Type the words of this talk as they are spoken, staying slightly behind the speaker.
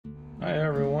Hi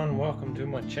everyone, welcome to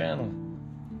my channel.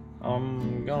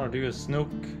 I'm gonna do a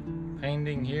Snook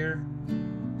painting here.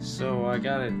 So I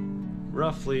got it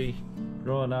roughly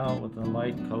drawn out with a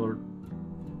light colored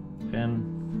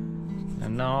pen.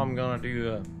 And now I'm gonna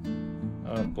do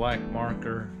a black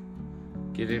marker,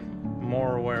 get it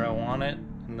more where I want it,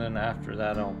 and then after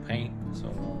that I'll paint. So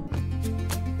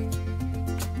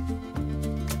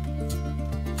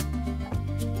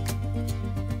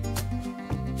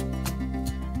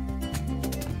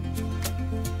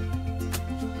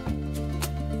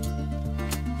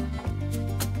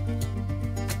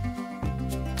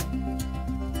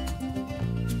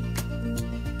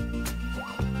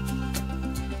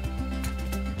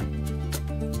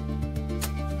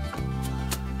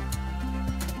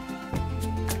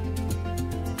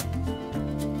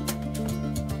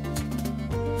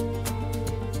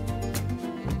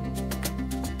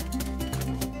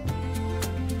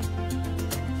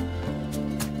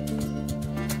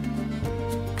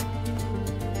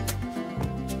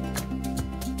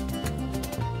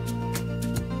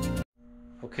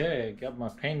okay, I got my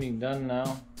painting done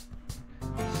now.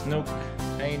 Snook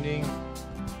painting,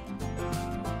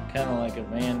 kind of like a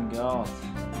Van Gogh.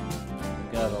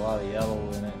 It's got a lot of yellow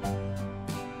in it.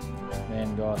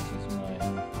 Van Gogh is my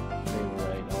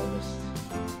favorite artist.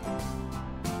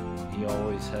 He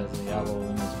always has the yellow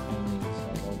in his paintings.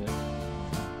 I love it.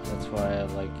 That's why I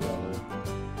like yellow.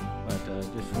 But I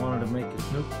just wanted to make a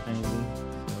Snook painting,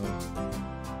 so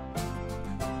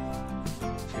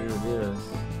here it is.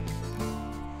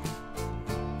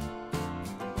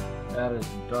 That is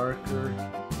darker,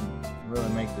 really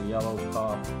make the yellow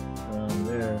pop around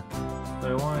there.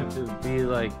 But I want it to be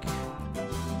like,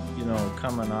 you know,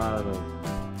 coming out of,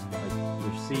 like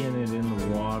you're seeing it in the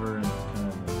water and it's kind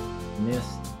of a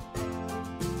mist.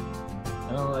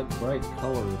 I don't like bright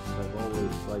colors. I've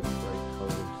always liked bright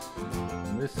colors.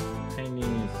 And this painting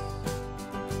is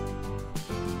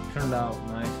turned out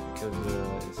nice because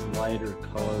it's lighter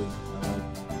colored. I like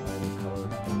lighter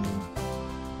colored paintings.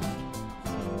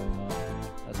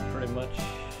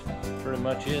 Pretty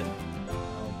much it.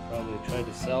 I'll probably try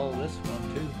to sell this one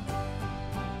too.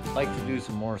 I'd like to do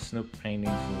some more Snook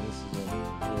paintings. So this is a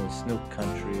little Snook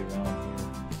country around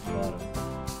here. A lot of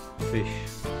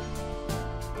fish.